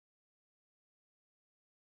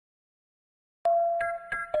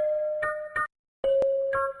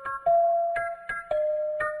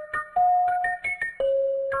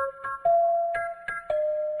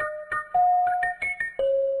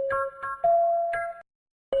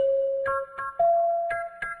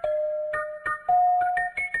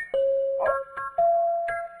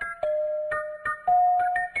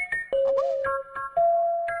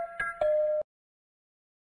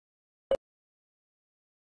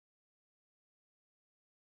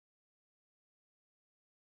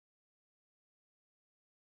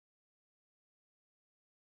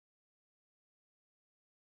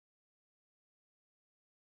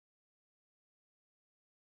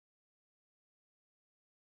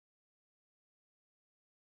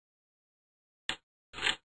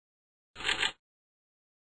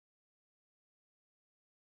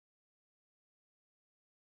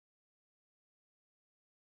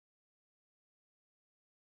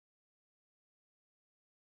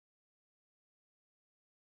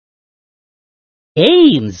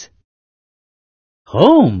Games.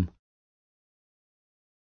 Home.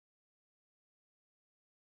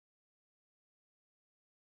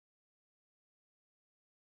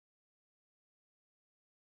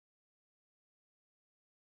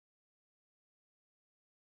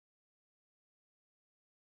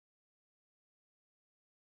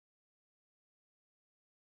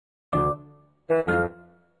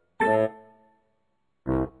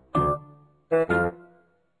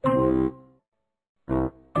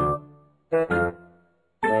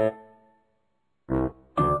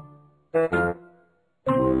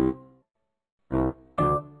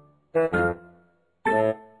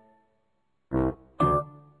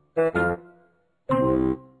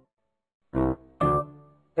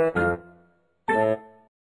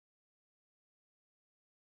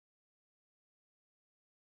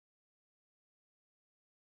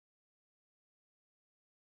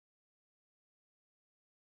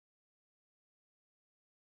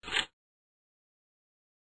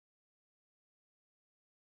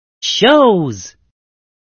 Shows.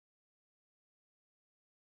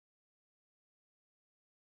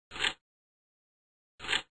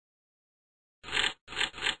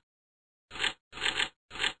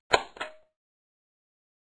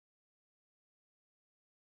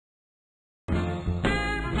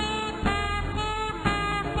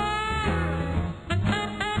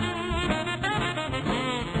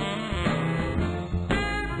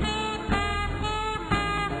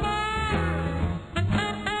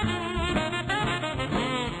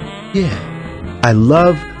 Yeah, I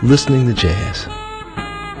love listening to jazz.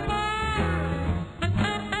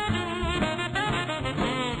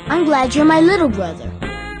 I'm glad you're my little brother.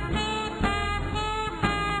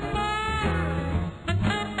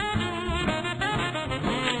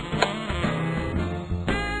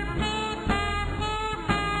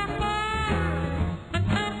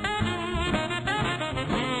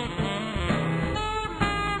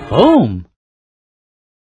 Home.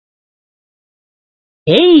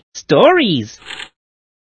 Hey, stories.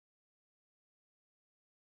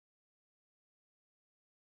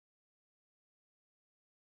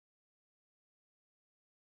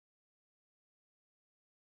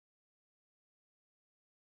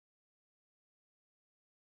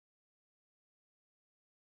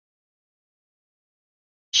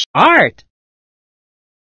 Art.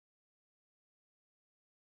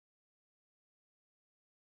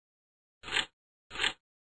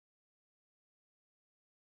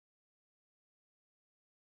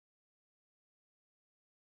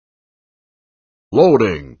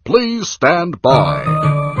 Loading. Please stand by.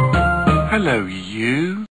 Hello,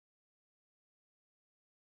 you.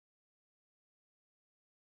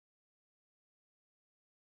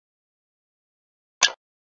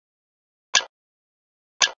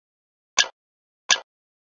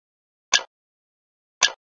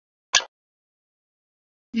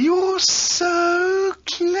 You're so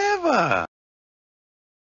clever.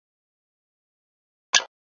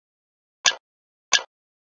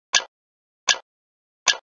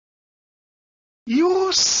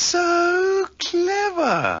 You're so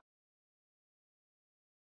clever.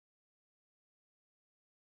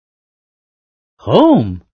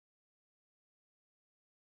 Home.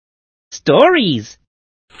 Stories.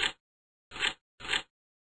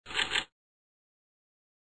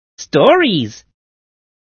 Stories.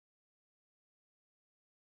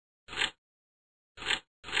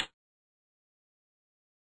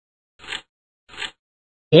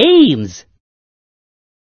 Games.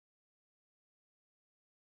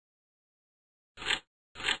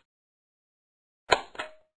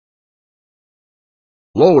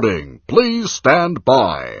 Loading. Please stand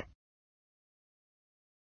by.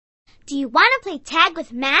 Do you want to play tag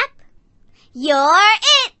with Map? You're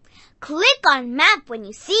it! Click on Map when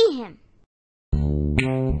you see him.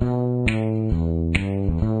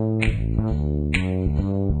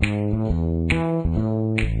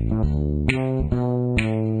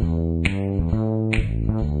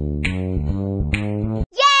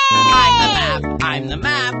 I'm the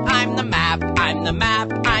map, I'm the map, I'm the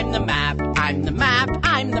map, I'm the map, I'm the map,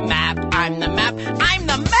 I'm the map, I'm the map, I'm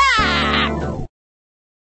the map!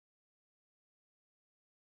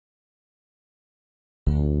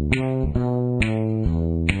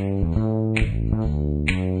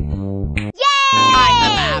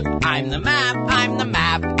 I'm the map, I'm the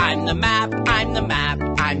map, I'm the map, I'm the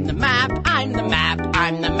map, I'm the map, I'm the map,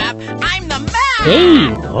 I'm the map, I'm the map! Hey,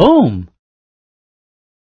 home.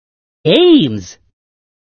 Games.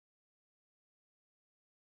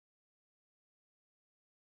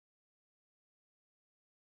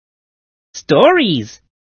 Stories.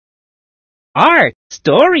 Art.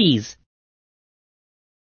 Stories.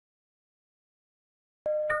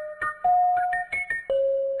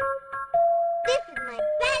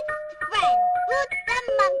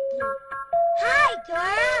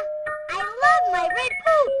 Nora. I love my red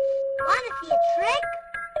boots. Wanna see a trick?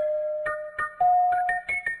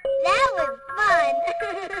 That was fun.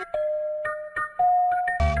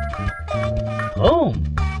 Home.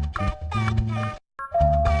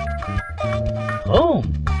 Home.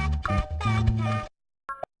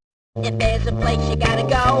 If there's a place you gotta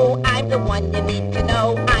go, I'm the one you need to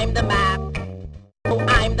know. I'm the map. Oh,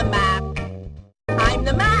 I'm the map. I'm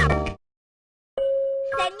the map.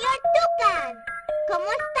 Señor Tucan. ¿Cómo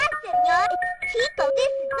está, señor? It's Chico.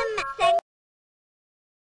 This is the map.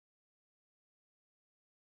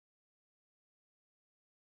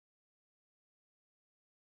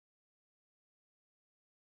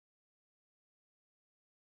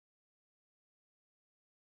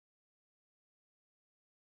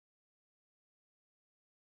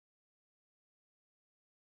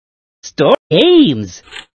 Games.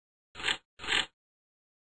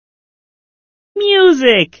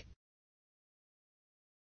 Music.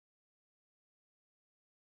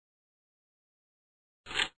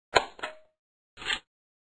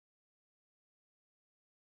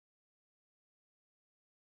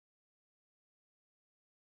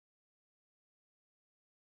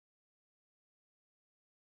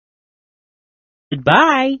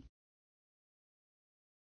 Goodbye.